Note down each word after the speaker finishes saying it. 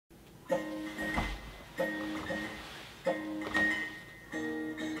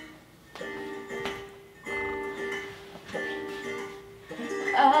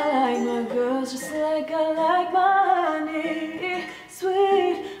girls just like I like money.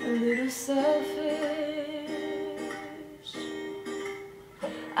 Sweet, a little selfish.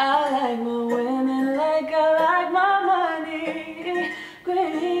 I like my women like I like my money.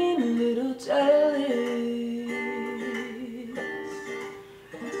 Green, a little jealous.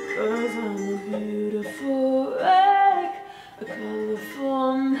 'Cause I'm a beautiful wreck, a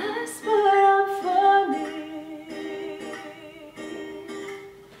colorful mess, but I'm funny.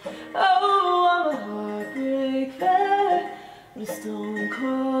 Oh, I'm a heartbreak vet with a stone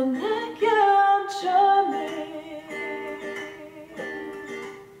cold neck, yeah, I'm charming.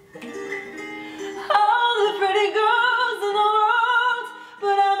 All the pretty girls in the world,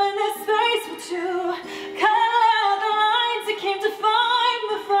 but I'm in this space with you. Cut out the lines that came to find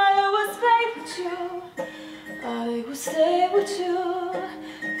my fire was fake with you. I will stay with you,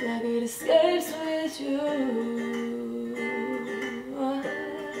 flagrant escapes with you.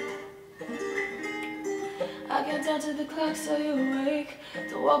 I count down to the clock so you awake.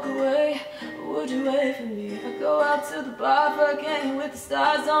 Don't walk away, would you wait for me? I go out to the bar for a game with the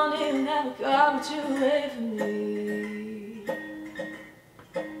stars on it. Never got, would you wait for me?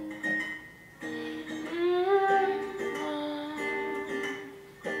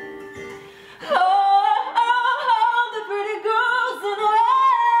 The pretty girls in the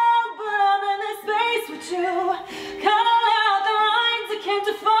world, but I'm in this space with you. Cut out the lines that came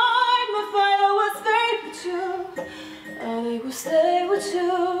to find my fire was fate with you. I will stay with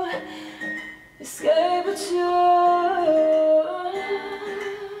you, escape with you.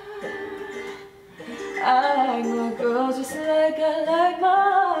 I like my girls just like I like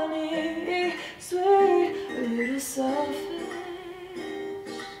money. Sweet, a little selfish.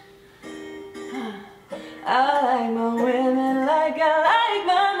 I like my women like I like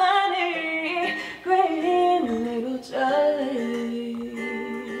my money. Green, a little jealous.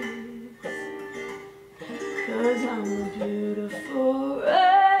 'Cause I'm a beautiful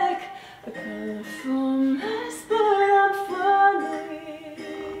wreck, a colorful mess, but I'm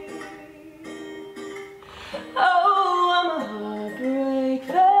funny. Oh, I'm a heartbreak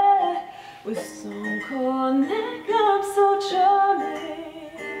vet with stone cold neck, I'm so charming.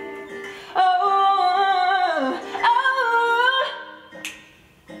 Oh,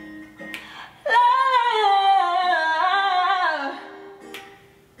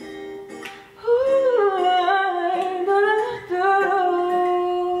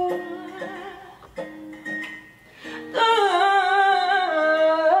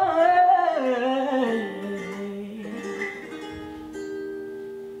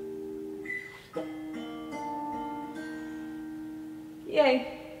 yay.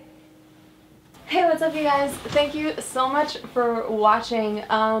 Hey, what's up you guys? Thank you so much for watching.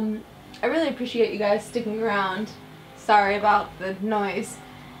 I really appreciate you guys sticking around. Sorry about the noise.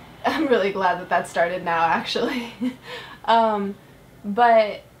 I'm really glad that that started now, actually.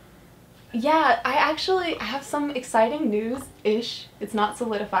 But yeah, I actually have some exciting news-ish. It's not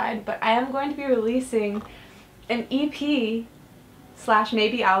solidified, but I am going to be releasing an EP /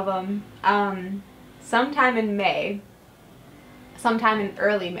 maybe album sometime in May. Sometime in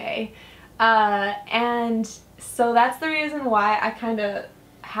early May. And so that's the reason why I kind of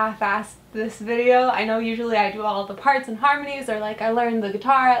half-assed this video. I know usually I do all the parts and harmonies, or like I learned the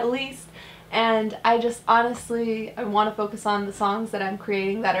guitar at least, and I just honestly, I want to focus on the songs that I'm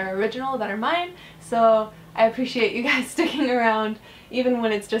creating that are original, that are mine. So I appreciate you guys sticking around even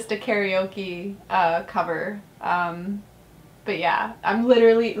when it's just a karaoke cover. But yeah, I'm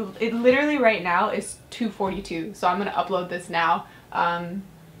literally right now is 2:42, so I'm gonna upload this now.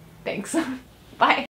 Thanks. Bye.